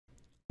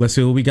Let's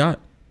see what we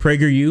got.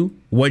 PragerU,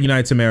 what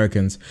unites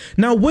Americans?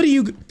 Now, what do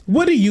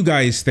you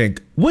guys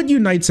think? What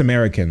unites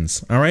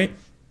Americans? All right,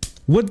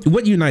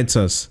 what unites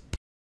us?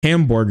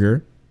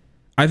 Hamburger.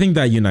 I think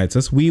that unites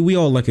us. We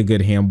all like a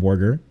good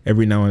hamburger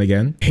every now and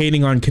again.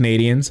 Hating on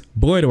Canadians.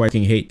 Boy, do I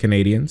hate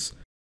Canadians.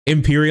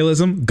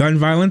 Imperialism, gun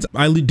violence.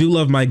 I do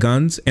love my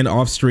guns, and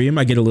off stream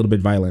I get a little bit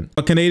violent.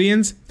 But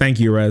Canadians, thank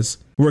you, Rez.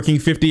 Working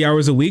 50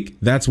 hours a week,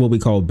 that's what we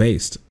call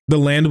based. The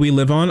land we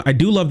live on, I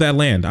do love that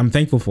land. I'm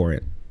thankful for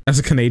it. As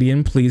a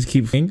Canadian, please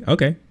keep thinking.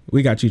 Okay,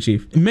 we got you,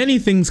 Chief. Many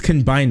things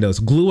can bind us,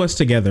 glue us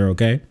together,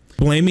 okay?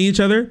 Blaming each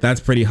other,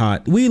 that's pretty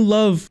hot. We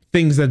love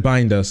things that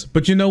bind us,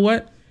 but you know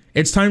what?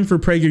 It's time for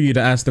PragerU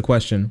to ask the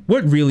question,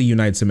 what really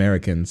unites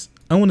Americans?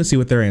 I want to see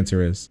what their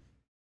answer is.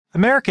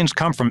 Americans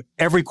come from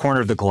every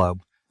corner of the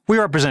globe. We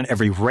represent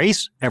every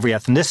race, every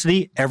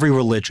ethnicity, every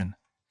religion.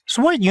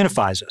 So what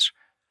unifies us?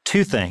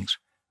 Two things,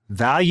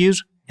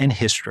 values and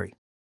history.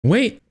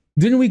 Wait,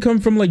 didn't we come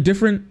from like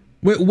different...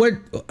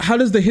 How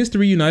does the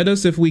history unite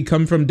us if we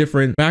come from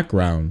different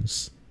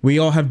backgrounds? We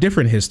all have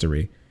different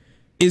history.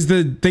 Is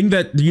the thing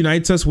that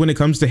unites us when it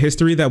comes to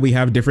history that we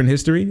have different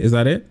history? Is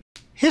that it?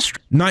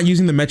 History. Not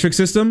using the metric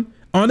system?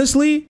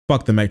 Honestly,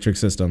 fuck the metric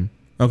system.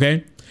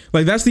 Okay?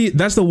 Like that's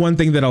the one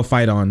thing that I'll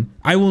fight on.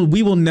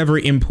 We will never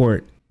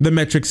import the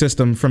metric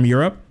system from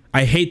Europe.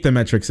 I hate the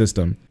metric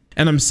system.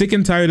 And I'm sick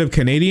and tired of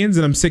Canadians,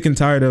 and I'm sick and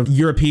tired of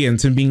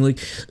Europeans and being like,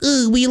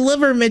 oh, we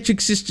love our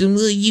metric system.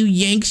 Oh, you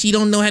Yanks, you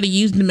don't know how to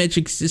use the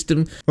metric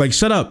system. Like,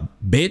 shut up,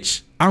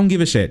 bitch. I don't give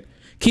a shit.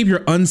 Keep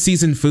your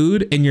unseasoned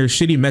food and your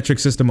shitty metric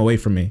system away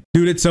from me.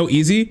 Dude, it's so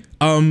easy.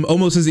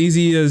 Almost as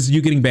easy as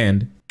you getting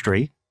banned.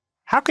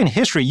 How can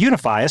history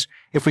unify us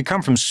if we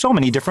come from so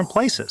many different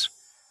places?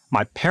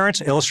 My parents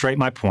illustrate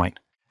my point.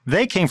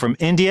 They came from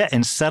India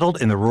and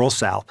settled in the rural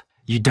South.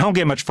 You don't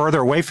get much further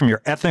away from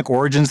your ethnic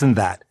origins than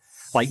that.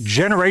 Like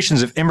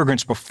generations of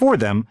immigrants before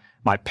them,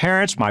 my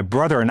parents, my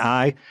brother, and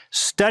I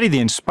studied the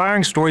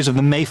inspiring stories of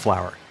the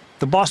Mayflower,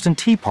 the Boston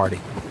Tea Party,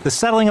 the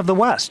settling of the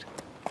West,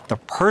 the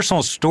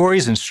personal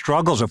stories and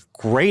struggles of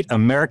great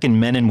American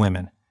men and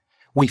women.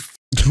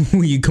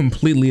 We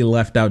completely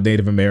left out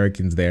Native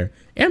Americans there,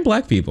 and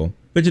black people.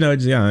 But you know,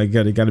 it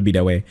gotta be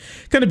that way.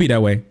 Gotta be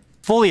that way.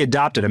 Fully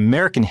adopted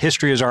American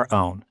history as our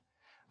own.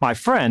 My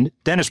friend,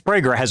 Dennis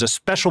Prager, has a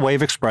special way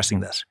of expressing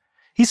this.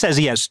 He says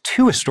he has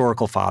two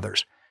historical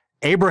fathers.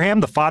 Abraham,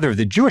 the father of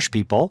the Jewish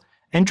people,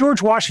 and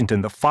George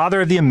Washington, the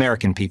father of the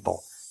American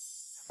people.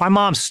 My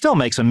mom still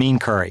makes a mean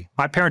curry.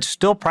 My parents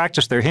still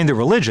practice their Hindu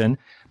religion,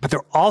 but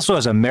they're also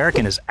as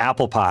American as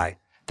apple pie.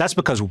 That's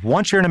because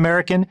once you're an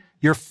American,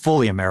 you're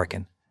fully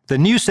American. The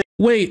new...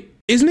 Wait,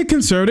 isn't it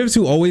conservatives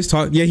who always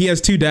talk... Yeah, he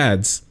has two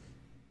dads.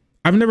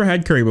 I've never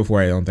had curry before,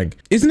 I don't think.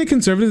 Isn't it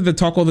conservative that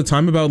talk all the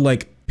time about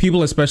like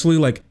people, especially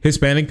like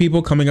Hispanic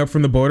people coming up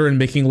from the border and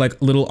making like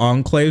little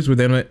enclaves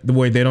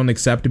where they don't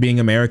accept being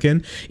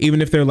American,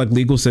 even if they're like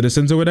legal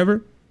citizens or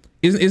whatever?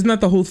 Isn't that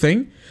the whole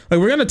thing? Like,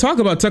 we're going to talk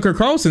about Tucker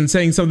Carlson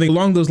saying something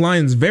along those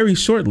lines very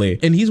shortly.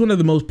 And he's one of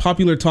the most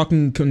popular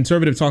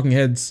conservative talking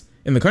heads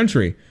in the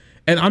country.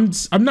 And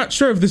I'm not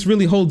sure if this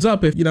really holds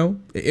up.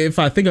 If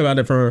I think about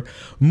it for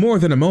more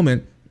than a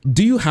moment,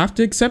 do you have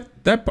to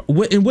accept that?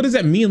 And what does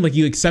that mean? Like,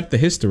 you accept the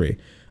history?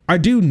 I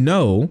do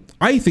know,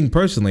 I think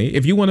personally,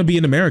 if you want to be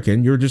an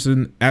American, you're just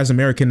as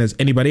American as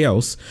anybody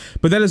else.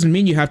 But that doesn't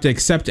mean you have to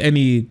accept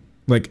any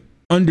like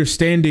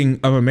understanding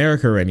of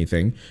America or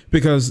anything,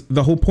 because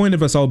the whole point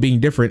of us all being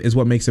different is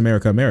what makes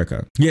America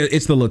America. Yeah,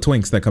 it's the little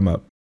twinks that come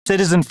up.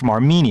 Citizen from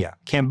Armenia,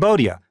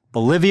 Cambodia,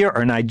 Bolivia,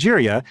 or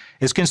Nigeria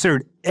is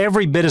considered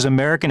every bit as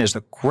American as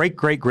the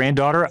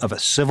great-great-granddaughter of a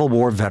Civil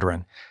War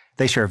veteran.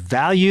 They share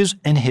values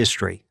and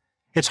history.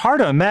 It's hard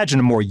to imagine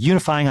a more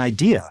unifying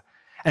idea,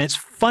 and it's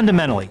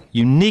fundamentally,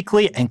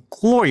 uniquely, and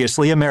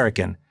gloriously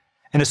American.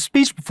 In a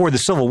speech before the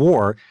Civil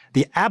War,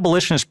 the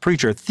abolitionist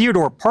preacher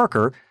Theodore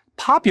Parker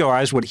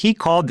popularized what he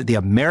called the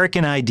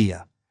American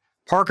idea.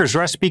 Parker's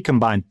recipe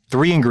combined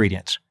 3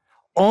 ingredients.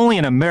 Only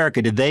in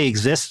America did they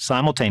exist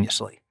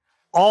simultaneously.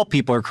 All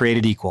people are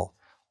created equal.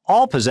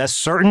 All possess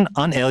certain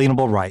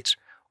unalienable rights.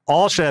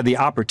 All should have the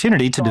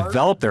opportunity to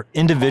develop their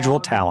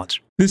individual talents.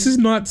 This is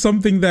not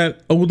something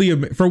that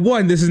for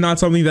one, this is not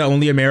something that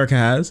only America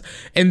has.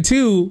 And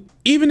two,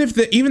 even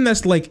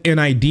that's like an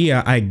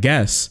idea, I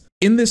guess.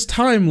 In this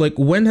time, like,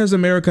 when has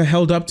America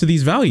held up to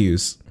these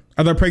values?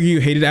 I thought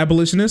PragerU hated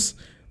abolitionists.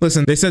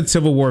 Listen, they said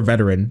Civil War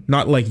veteran,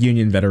 not like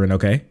Union veteran,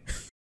 okay?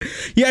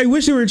 Yeah, I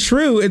wish it were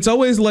true. It's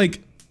always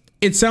like,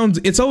 it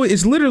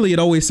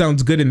always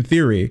sounds good in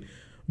theory,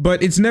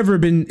 but it's never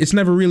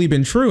really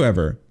been true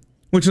ever,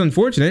 which is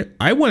unfortunate.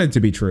 I want it to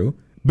be true,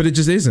 but it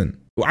just isn't.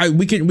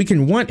 We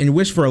can want and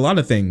wish for a lot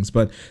of things,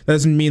 but that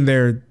doesn't mean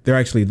they're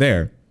actually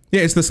there.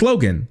 Yeah, it's the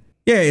slogan.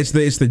 Yeah, it's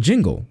the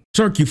jingle.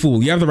 Shark, you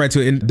fool. You have the right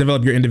to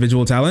develop your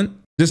individual talent.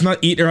 Just not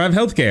eat or have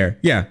healthcare.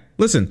 Yeah,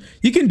 listen,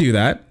 you can do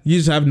that. You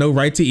just have no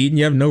right to eat and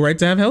you have no right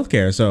to have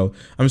healthcare. So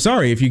I'm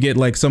sorry if you get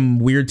like some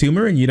weird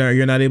tumor and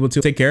you're not able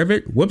to take care of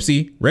it.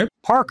 Whoopsie, rip.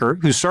 Parker,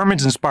 whose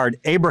sermons inspired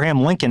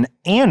Abraham Lincoln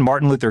and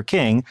Martin Luther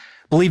King,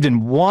 believed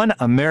in one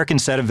American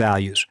set of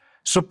values: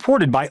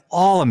 supported by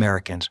all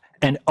Americans,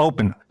 and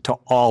open to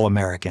all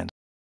Americans.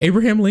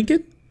 Abraham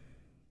Lincoln?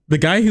 The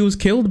guy who was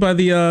killed by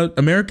the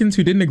Americans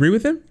who didn't agree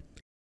with him?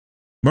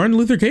 Martin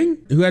Luther King,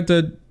 who had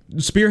to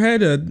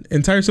spearhead an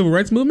entire civil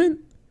rights movement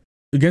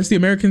against the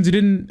Americans who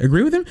didn't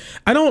agree with him?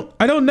 I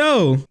don't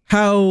know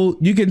how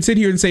you can sit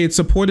here and say it's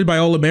supported by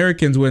all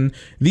Americans when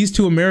these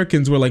two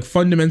Americans were like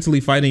fundamentally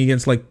fighting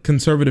against like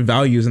conservative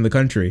values in the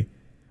country.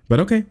 But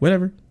okay,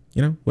 whatever,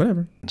 you know,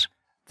 whatever.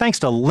 Thanks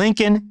to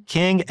Lincoln,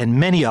 King, and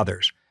many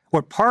others,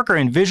 what Parker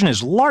envisioned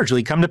has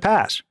largely come to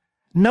pass.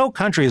 No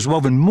country has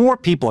woven more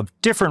people of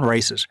different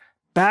races,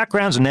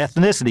 backgrounds, and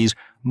ethnicities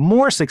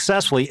more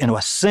successfully into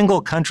a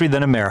single country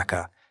than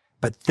America.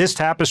 But this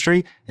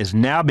tapestry is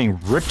now being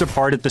ripped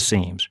apart at the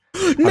seams.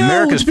 No,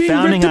 America's it's being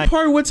founding ripped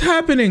apart. What's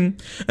happening?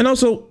 And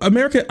also,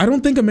 America. I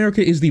don't think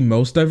America is the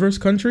most diverse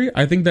country.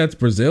 I think that's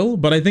Brazil.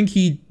 But I think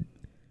he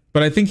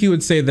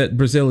would say that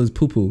Brazil is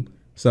poo-poo.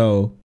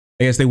 So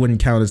I guess they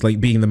wouldn't count as like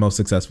being the most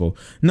successful.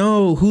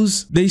 No,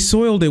 they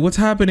soiled it. What's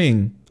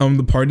happening?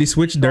 The party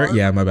switched dirt.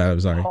 Yeah, my bad. I'm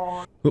sorry.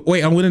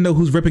 Wait, I want to know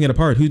who's ripping it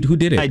apart. Who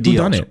did it? Ideals,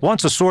 who done it?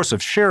 Once a source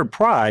of shared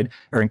pride,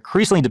 are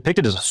increasingly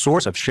depicted as a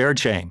source of shared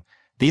shame.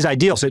 These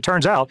ideals, it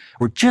turns out,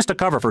 were just a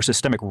cover for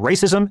systemic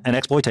racism and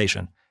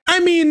exploitation. I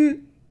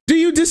mean, do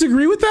you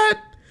disagree with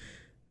that?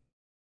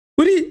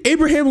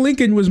 Abraham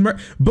Lincoln was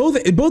both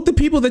the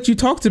people that you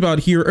talked about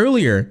here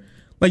earlier.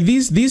 Like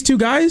these two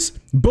guys,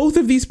 both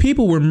of these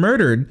people were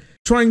murdered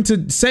trying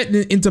to set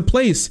into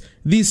place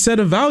these set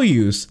of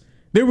values.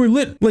 They were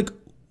like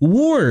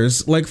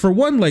wars. Like for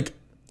one, like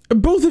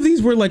both of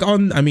these were like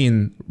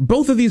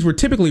both of these were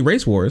typically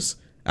race wars,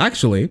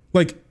 actually.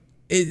 Like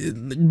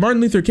Martin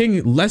Luther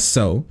King less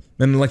so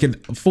than like a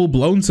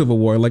full-blown civil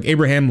war like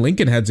Abraham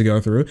Lincoln had to go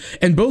through.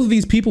 And both of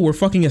these people were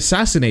fucking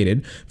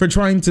assassinated for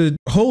trying to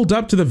hold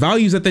up to the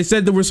values that they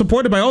said that were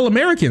supported by all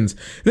Americans.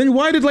 Then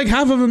why did like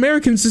half of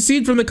Americans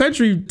secede from the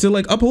country to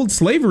like uphold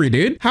slavery,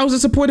 dude? How is it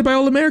supported by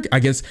all Americans? I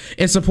guess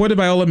it's supported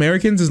by all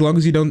Americans as long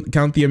as you don't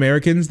count the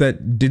Americans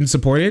that didn't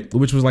support it,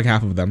 which was like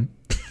half of them.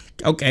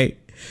 Okay.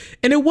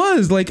 And it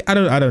was like, I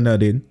don't know,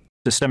 dude.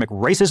 Systemic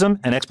racism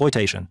and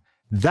exploitation.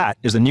 That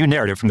is the new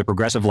narrative from the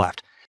progressive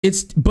left.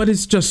 But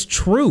it's just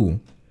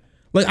true.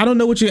 Like, I don't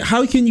know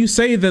how can you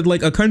say that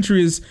like a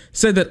country is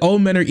said that all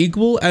men are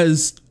equal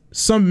as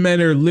some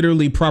men are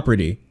literally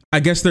property? I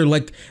guess they're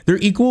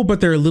equal, but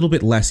they're a little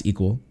bit less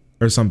equal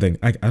or something.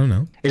 I don't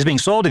know. It is being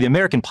sold to the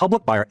American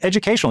public by our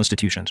educational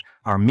institutions,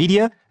 our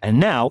media, and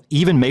now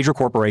even major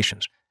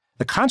corporations.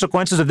 The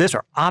consequences of this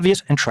are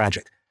obvious and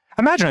tragic.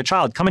 Imagine a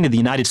child coming to the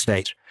United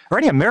States, or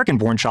any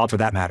American-born child for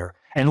that matter,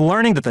 and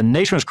learning that the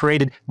nation was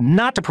created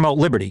not to promote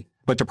liberty,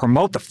 but to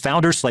promote the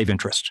founders' slave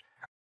interests.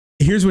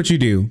 Here's what you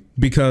do,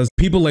 because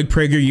people like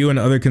PragerU and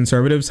other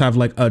conservatives have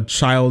like a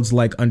child's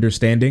like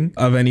understanding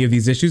of any of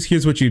these issues.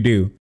 Here's what you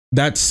do.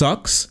 That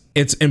sucks.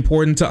 It's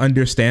important to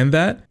understand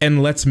that,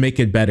 and let's make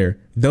it better.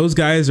 Those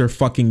guys are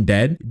fucking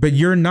dead, but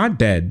you're not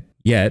dead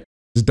yet.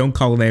 Just don't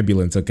call an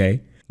ambulance,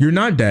 okay? You're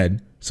not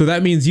dead. So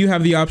that means you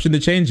have the option to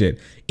change it.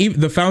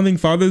 The founding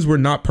fathers were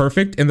not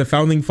perfect, and the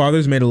founding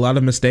fathers made a lot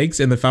of mistakes,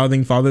 and the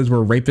founding fathers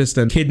were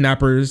rapists and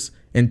kidnappers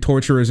and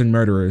torturers and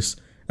murderers.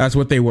 That's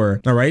what they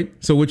were. All right.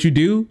 So what you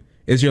do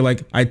is you're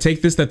like, I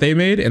take this that they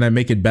made and I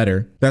make it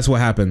better. That's what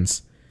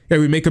happens. Yeah,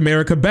 we make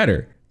America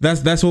better.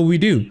 That's what we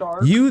do.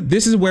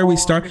 This is where we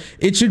start.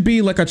 It should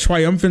be like a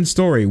triumphant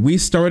story. We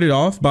started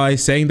off by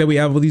saying that we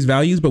have all these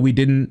values, but we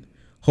didn't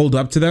hold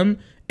up to them.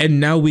 And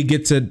now we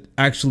get to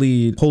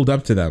actually hold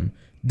up to them.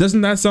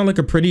 Doesn't that sound like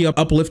a pretty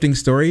uplifting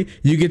story?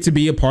 You get to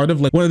be a part of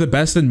like one of the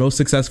best and most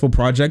successful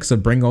projects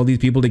of bring all these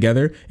people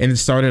together. And it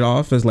started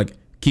off as like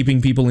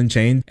keeping people in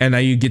chains. And now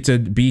you get to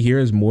be here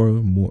as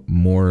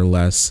more or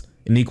less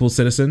an equal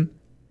citizen.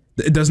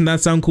 Doesn't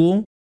that sound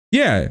cool?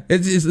 Yeah,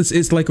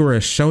 it's like we're a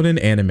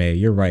shonen anime.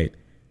 You're right.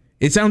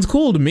 It sounds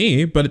cool to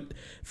me, but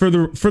for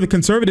the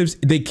conservatives,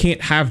 they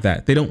can't have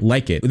that. They don't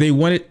like it. They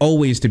want it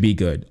always to be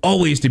good,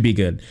 always to be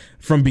good.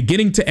 From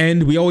beginning to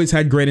end, we always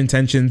had great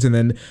intentions, and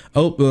then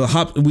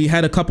we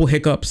had a couple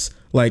hiccups,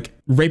 like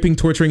raping,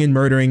 torturing, and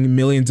murdering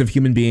millions of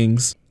human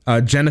beings,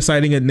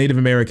 genociding Native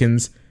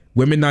Americans,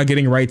 women not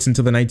getting rights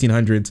until the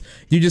 1900s.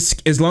 You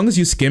just, as long as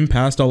you skim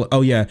past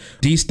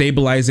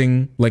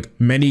destabilizing like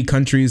many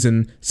countries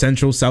in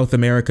Central, South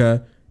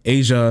America,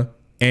 Asia,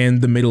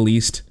 and the Middle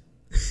East.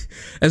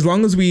 As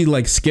long as we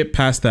like skip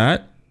past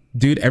that,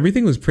 dude,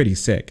 everything was pretty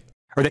sick.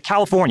 Or that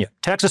California,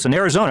 Texas, and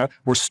Arizona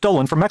were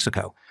stolen from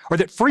Mexico. Or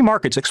that free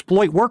markets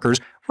exploit workers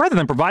rather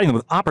than providing them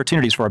with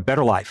opportunities for a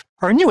better life.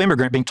 Or a new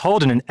immigrant being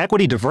told in an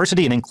equity,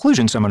 diversity, and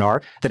inclusion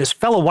seminar that his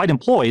fellow white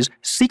employees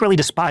secretly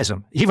despise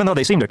him, even though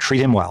they seem to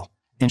treat him well.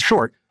 In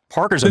short,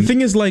 Parker's... The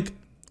thing is, like,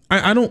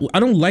 I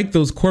don't like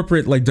those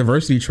corporate like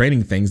diversity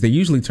training things. They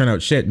usually turn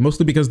out shit,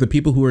 mostly because the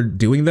people who are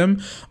doing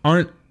them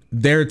aren't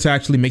there to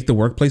actually make the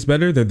workplace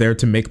better. They're there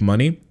to make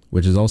money,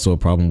 which is also a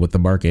problem with the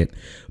market.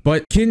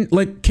 But can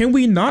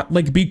we not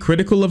like be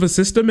critical of a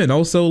system and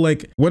also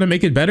like want to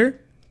make it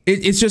better?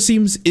 It just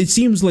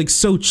seems like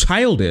so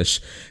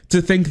childish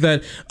to think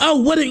that,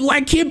 oh,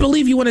 I can't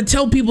believe you want to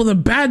tell people the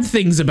bad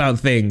things about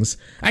things.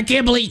 I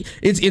can't believe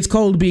it's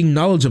called being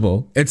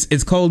knowledgeable.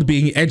 It's called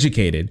being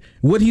educated.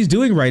 What he's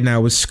doing right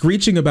now is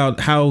screeching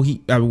about how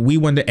we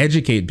want to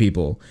educate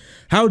people.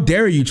 How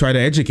dare you try to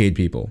educate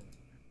people?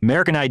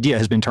 American idea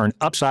has been turned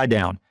upside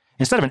down.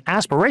 Instead of an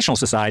aspirational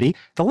society,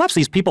 the left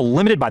sees people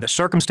limited by the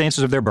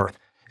circumstances of their birth.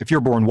 If you're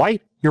born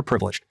white, you're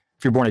privileged.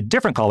 If you're born a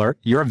different color,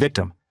 you're a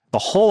victim. The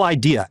whole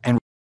idea, and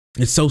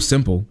it's so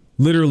simple.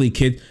 Literally,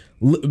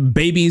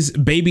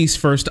 babies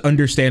first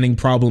understanding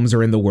problems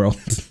are in the world.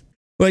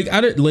 like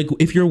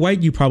if you're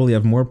white, you probably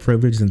have more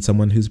privilege than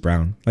someone who's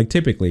brown. Like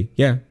typically,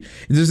 yeah.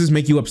 Does this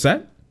make you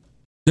upset?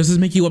 Does this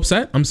make you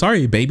upset? I'm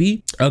sorry,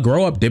 baby.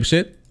 Grow up,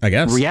 dipshit, I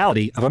guess.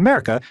 Reality of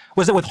America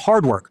was that with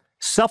hard work,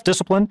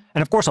 self-discipline,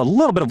 and of course a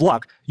little bit of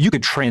luck, you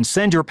could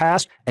transcend your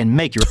past and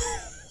make your...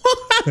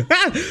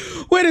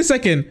 Wait a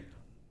second.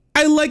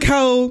 I like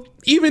how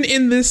even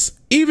in this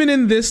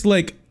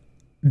like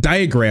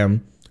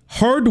diagram,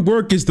 hard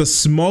work is the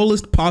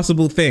smallest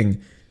possible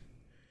thing.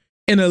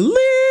 And a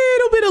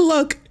little bit of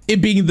luck, it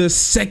being the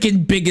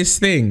second biggest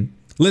thing.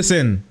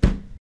 Listen,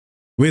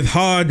 with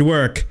hard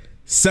work,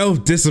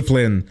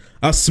 self-discipline,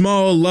 a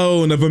small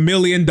loan of $1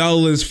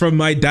 million from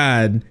my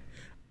dad,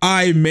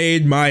 I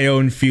made my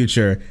own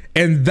future.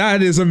 And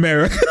that is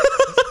America.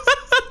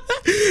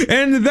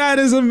 And that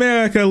is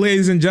America,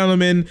 ladies and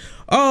gentlemen.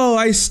 Oh,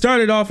 I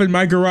started off in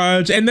my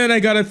garage and then I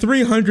got a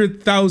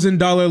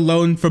 $300,000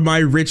 loan from my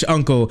rich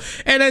uncle.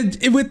 And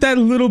with that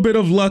little bit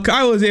of luck,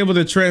 I was able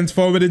to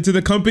transform it into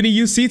the company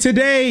you see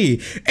today.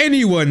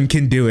 Anyone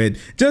can do it.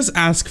 Just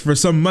ask for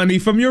some money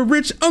from your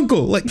rich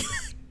uncle. Like,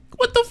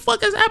 what the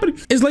fuck is happening?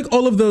 It's like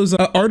all of those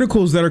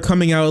articles that are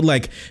coming out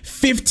like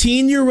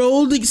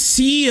 15-year-old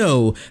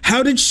CEO.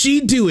 How did she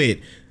do it?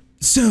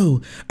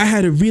 So I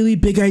had a really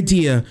big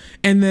idea.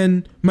 And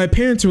then my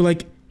parents were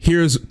like,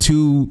 here's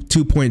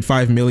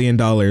 $2.5 million.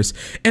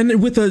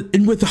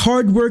 And with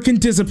hard work and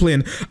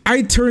discipline,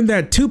 I turned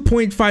that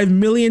 $2.5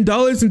 million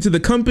into the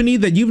company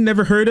that you've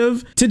never heard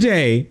of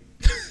today.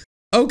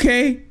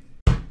 Okay.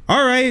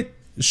 All right.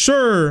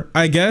 Sure,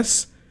 I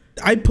guess.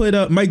 I put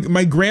up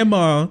my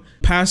grandma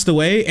passed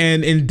away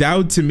and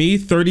endowed to me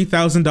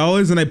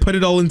 $30,000 and I put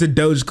it all into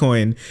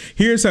Dogecoin.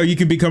 Here's how you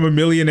can become a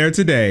millionaire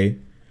today.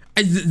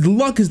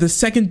 Luck is the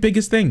second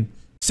biggest thing.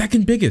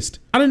 Second biggest.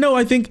 I don't know.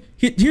 I think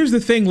here's the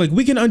thing. Like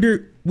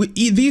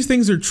these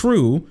things are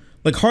true.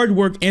 Like hard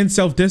work and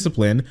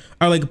self-discipline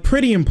are like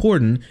pretty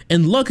important,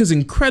 and luck is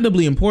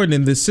incredibly important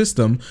in this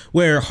system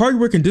where hard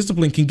work and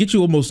discipline can get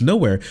you almost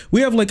nowhere. We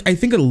have like, I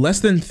think, a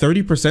less than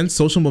 30%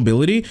 social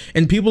mobility,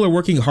 and people are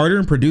working harder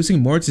and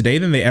producing more today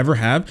than they ever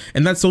have.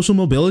 And that social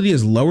mobility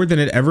is lower than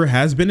it ever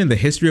has been in the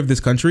history of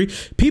this country.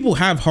 People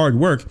have hard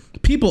work.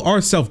 People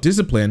are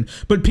self-disciplined,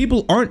 but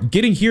people aren't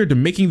getting here to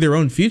making their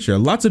own future.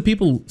 Lots of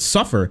people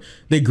suffer.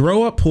 They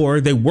grow up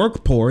poor, they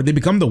work poor, they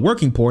become the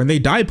working poor, and they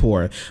die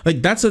poor.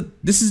 Like this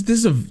is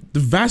the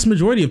vast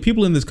majority of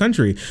people in this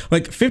country.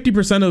 Like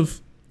 50%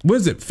 of, what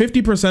is it?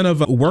 50%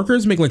 of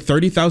workers make like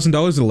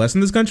 $30,000 or less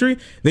in this country.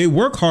 They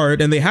work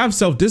hard and they have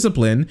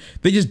self-discipline.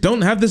 They just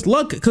don't have this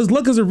luck, because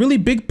luck is a really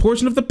big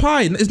portion of the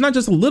pie. It's not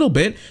just a little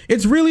bit,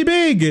 it's really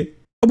big.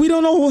 We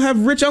don't all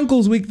have rich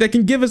uncles that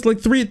can give us like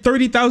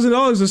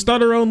 $30,000 to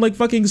start our own like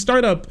fucking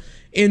startup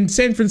in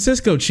San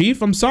Francisco,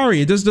 chief. I'm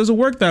sorry, it just doesn't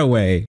work that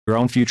way. Your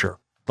own future.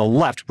 The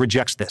left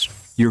rejects this.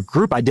 Your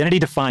group identity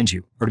defines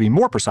you, or to be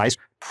more precise,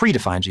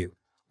 predefines you.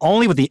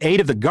 Only with the aid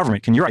of the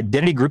government can your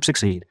identity group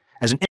succeed.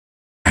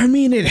 I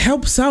mean, it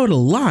helps out a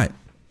lot.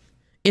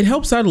 It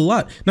helps out a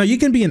lot. Now, you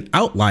can be an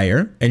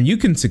outlier and you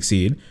can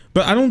succeed,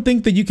 but I don't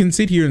think that you can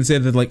sit here and say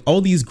that like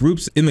all these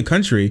groups in the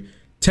country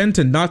tend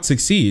to not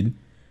succeed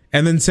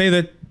and then say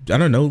that, I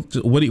don't know,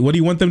 what do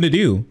you want them to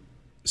do?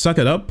 Suck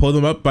it up, pull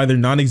them up by their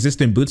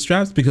non-existent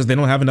bootstraps because they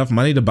don't have enough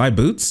money to buy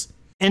boots?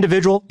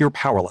 Individual, you're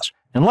powerless.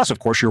 Unless, of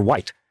course, you're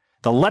white.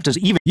 The left is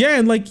even... Yeah,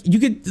 and like, you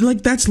could,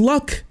 like, that's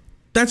luck.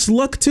 That's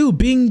luck too.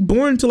 Being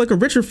born to like a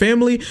richer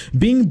family,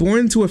 being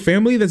born to a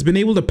family that's been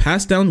able to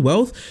pass down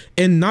wealth,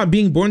 and not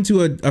being born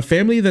to a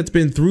family that's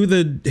been through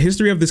the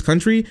history of this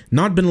country,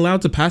 not been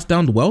allowed to pass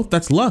down wealth.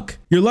 That's luck.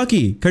 You're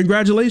lucky.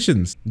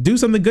 Congratulations. Do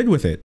something good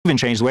with it. Even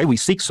change the way we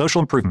seek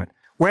social improvement.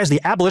 Whereas the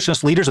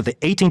abolitionist leaders of the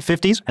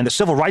 1850s and the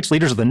civil rights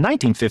leaders of the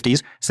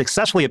 1950s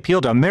successfully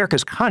appealed to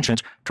America's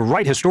conscience to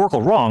right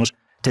historical wrongs,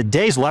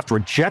 today's left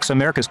rejects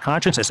America's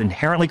conscience as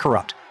inherently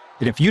corrupt.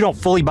 And if you don't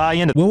fully buy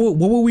into...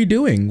 What were we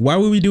doing? Why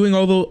were we doing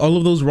all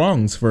of those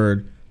wrongs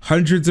for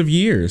hundreds of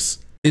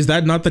years? Is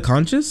that not the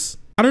conscious?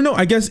 I don't know.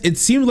 I guess it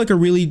seemed like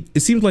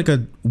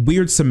a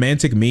weird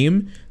semantic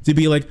meme to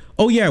be like,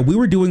 oh yeah, we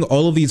were doing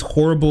all of these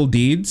horrible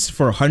deeds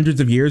for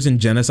hundreds of years and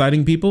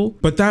genociding people,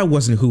 but that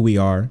wasn't who we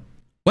are.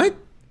 What?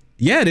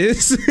 Yeah, it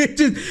is.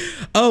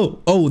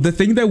 The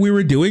thing that we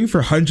were doing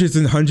for hundreds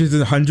and hundreds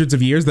and hundreds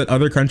of years that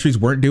other countries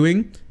weren't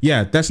doing?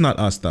 Yeah, that's not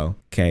us though.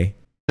 Okay.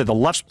 The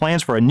left's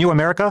plans for a new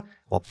America,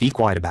 well, be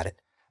quiet about it.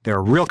 There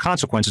are real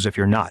consequences if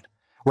you're not.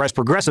 Whereas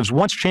progressives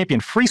once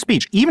championed free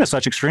speech, even at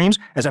such extremes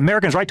as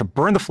Americans' right to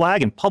burn the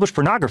flag and publish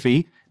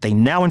pornography, they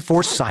now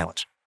enforce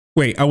silence.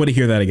 Wait, I want to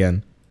hear that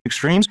again.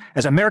 Extremes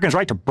as Americans'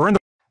 right to burn the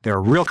there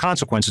are real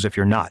consequences if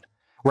you're not.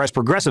 Whereas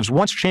progressives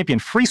once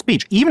championed free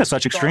speech, even at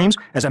such extremes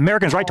as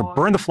Americans' right to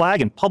burn the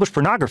flag and publish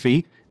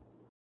pornography.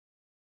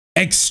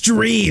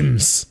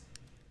 Extremes.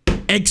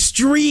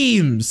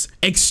 Extremes.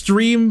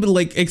 Extreme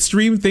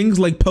things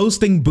like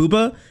posting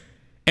booba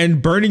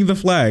and burning the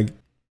flag.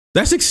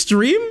 That's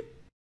extreme?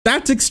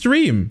 That's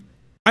extreme.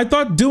 I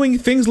thought doing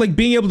things like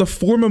being able to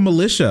form a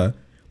militia,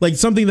 like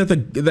something that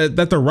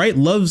the right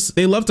loves,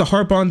 they love to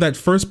harp on that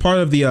first part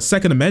of the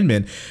Second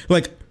Amendment,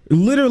 like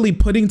literally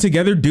putting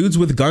together dudes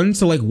with guns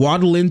to like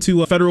waddle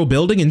into a federal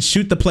building and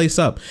shoot the place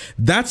up.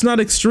 That's not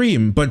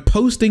extreme, but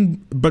posting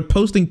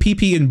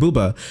PP and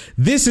booba,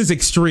 this is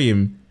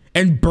extreme.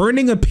 And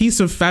burning a piece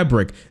of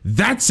fabric,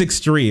 that's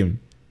extreme.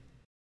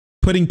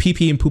 Putting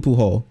PP in poo-poo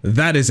hole,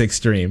 that is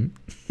extreme.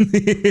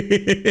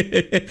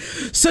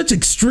 Such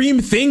extreme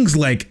things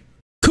like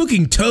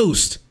cooking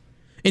toast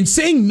and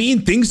saying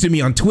mean things to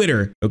me on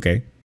Twitter.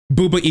 Okay.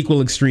 Booba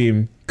equal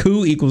extreme.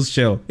 Coup equals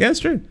chill. Yeah, it's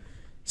true.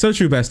 So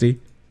true, bestie.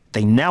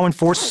 They now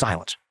enforce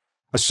silence,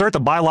 assert the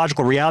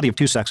biological reality of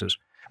two sexes,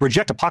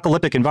 reject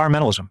apocalyptic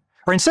environmentalism,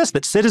 or insist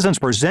that citizens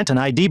present an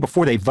ID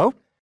before they vote.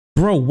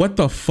 Bro, what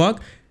the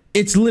fuck?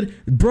 It's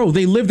bro,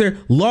 they live there.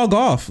 Log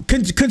off.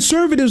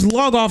 Conservatives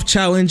log off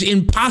challenge,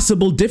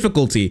 impossible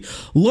difficulty.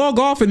 Log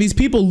off and these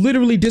people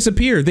literally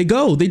disappear. They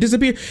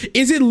disappear.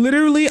 Is it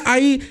literally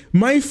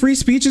my free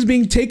speech is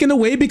being taken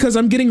away because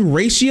I'm getting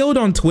ratioed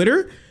on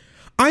Twitter?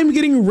 I'm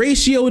getting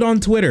ratioed on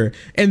Twitter,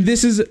 and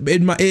this is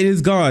it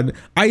is gone.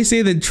 I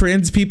say that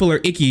trans people are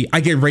icky, I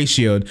get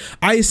ratioed.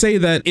 I say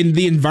that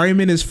the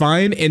environment is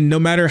fine, and no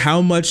matter how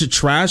much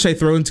trash I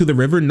throw into the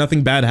river,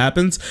 nothing bad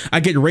happens, I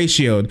get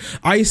ratioed.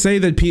 I say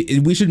that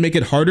we should make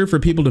it harder for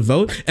people to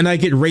vote, and I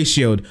get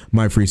ratioed.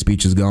 My free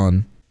speech is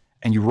gone.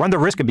 And you run the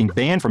risk of being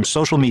banned from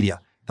social media.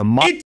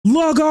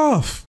 Log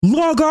off.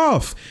 Log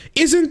off.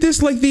 Isn't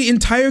this like the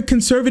entire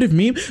conservative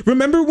meme?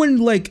 Remember when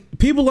like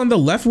people on the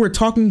left were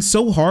talking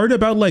so hard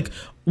about like,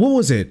 what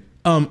was it?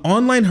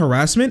 Online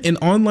harassment and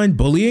online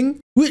bullying?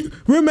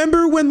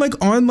 Remember when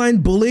like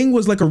online bullying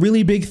was like a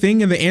really big thing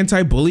in the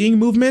anti-bullying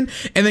movement?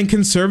 And then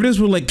conservatives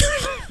were like,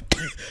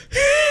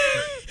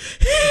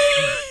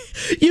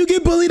 you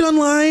get bullied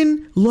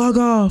online, log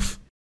off.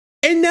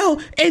 And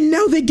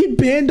now they get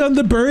banned on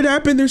the Bird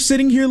app and they're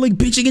sitting here like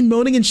bitching and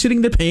moaning and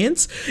shitting their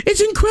pants.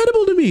 It's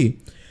incredible to me.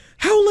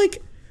 How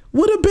like,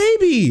 what a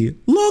baby.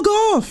 Log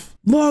off.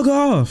 Log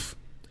off.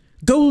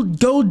 Go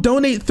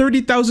donate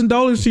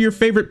 $30,000 to your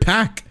favorite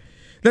PAC.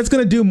 That's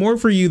gonna do more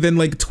for you than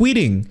like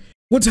tweeting.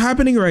 What's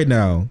happening right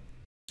now?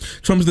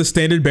 Trump's the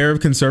standard bearer of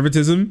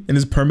conservatism and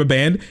is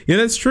perma-banned. Yeah,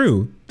 that's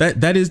true.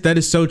 That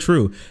is so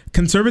true.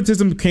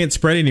 Conservatism can't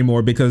spread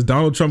anymore because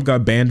Donald Trump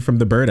got banned from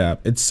the Bird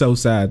app. It's so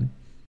sad.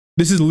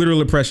 This is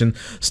literal oppression.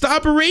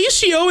 Stop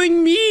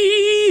ratioing me.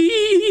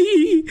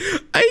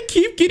 I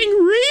keep getting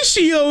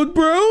ratioed,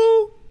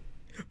 bro.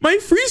 My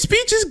free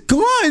speech is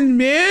gone,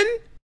 man.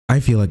 I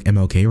feel like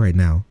MLK right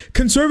now.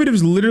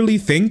 Conservatives literally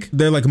think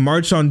they're like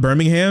March on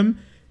Birmingham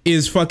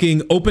is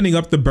fucking opening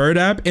up the Bird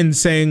app and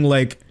saying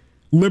like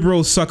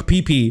liberals suck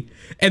pee-pee,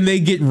 and they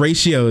get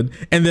ratioed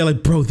and they're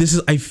like, bro,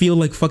 I feel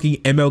like fucking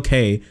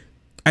MLK.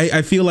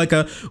 I feel like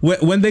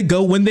when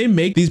they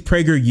make these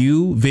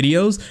PragerU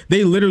videos,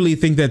 they literally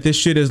think that this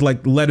shit is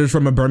like letters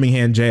from a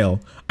Birmingham jail.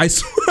 I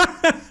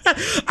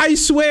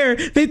swear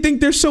they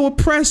think they're so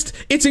oppressed.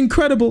 It's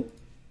incredible.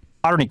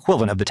 Modern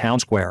equivalent of the town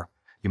square.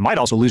 You might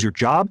also lose your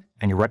job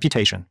and your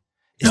reputation.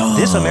 Is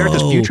this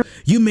America's future?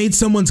 You made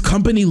someone's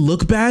company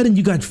look bad and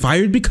you got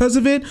fired because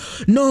of it?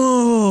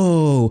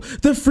 No,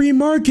 the free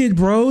market,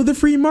 bro, the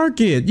free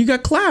market. You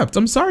got clapped.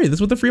 I'm sorry.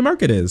 That's what the free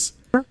market is.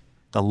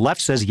 The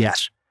left says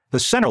yes. The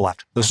center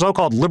left, the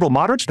so-called liberal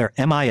moderates, they're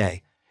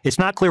MIA. It's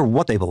not clear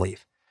what they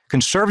believe.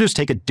 Conservatives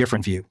take a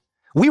different view.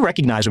 We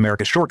recognize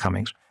America's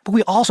shortcomings, but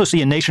we also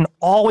see a nation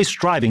always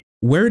striving.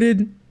 Where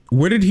did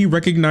he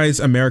recognize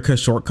America's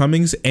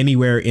shortcomings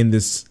anywhere in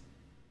this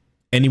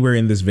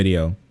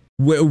video?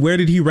 Where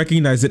did he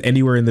recognize it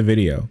anywhere in the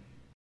video?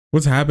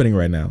 What's happening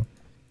right now?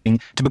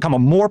 To become a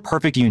more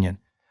perfect union.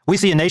 We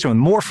see a nation with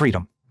more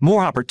freedom,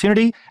 more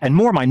opportunity, and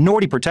more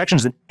minority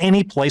protections than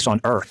any place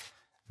on earth.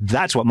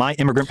 That's what my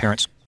immigrant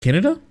parents...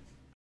 Canada?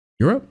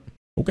 Europe?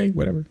 Okay,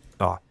 whatever.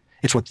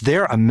 It's what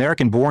their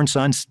American-born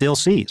son still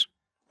sees.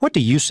 What do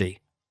you see?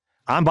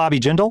 I'm Bobby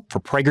Jindal for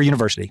Prager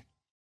University.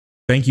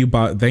 Thank you,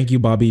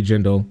 Bobby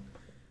Jindal.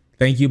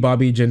 Thank you,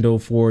 Bobby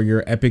Jindal, for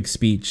your epic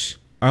speech.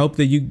 I hope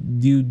that you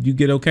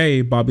get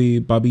okay,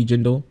 Bobby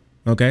Jindal.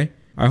 Okay?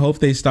 I hope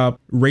they stop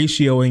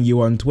ratioing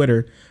you on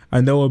Twitter. I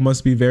know it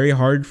must be very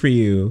hard for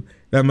you.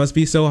 That must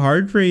be so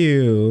hard for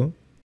you.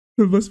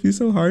 It must be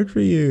so hard for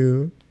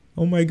you.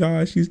 Oh my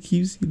gosh, they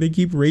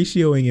keep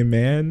ratioing him,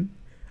 man.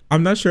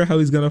 I'm not sure how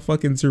he's gonna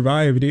fucking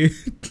survive, dude.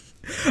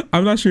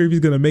 I'm not sure if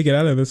he's gonna make it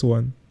out of this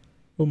one.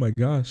 Oh my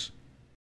gosh.